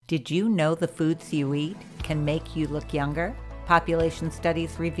Did you know the foods you eat can make you look younger? Population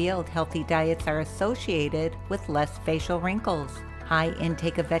studies revealed healthy diets are associated with less facial wrinkles. High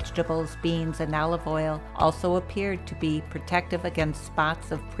intake of vegetables, beans, and olive oil also appeared to be protective against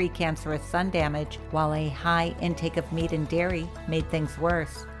spots of precancerous sun damage, while a high intake of meat and dairy made things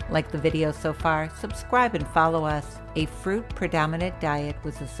worse. Like the video so far, subscribe and follow us. A fruit-predominant diet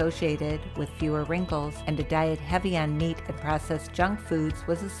was associated with fewer wrinkles, and a diet heavy on meat and processed junk foods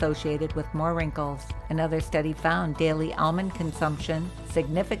was associated with more wrinkles. Another study found daily almond consumption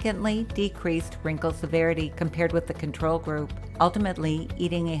significantly decreased wrinkle severity compared with the control group. Ultimately,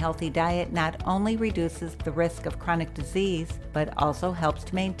 eating a healthy diet not only reduces the risk of chronic disease, but also helps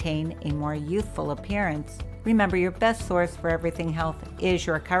to maintain a more youthful appearance. Remember, your best source for everything health is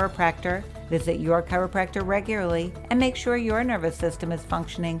your chiropractor. Visit your chiropractor regularly and make sure your nervous system is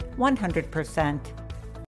functioning 100%.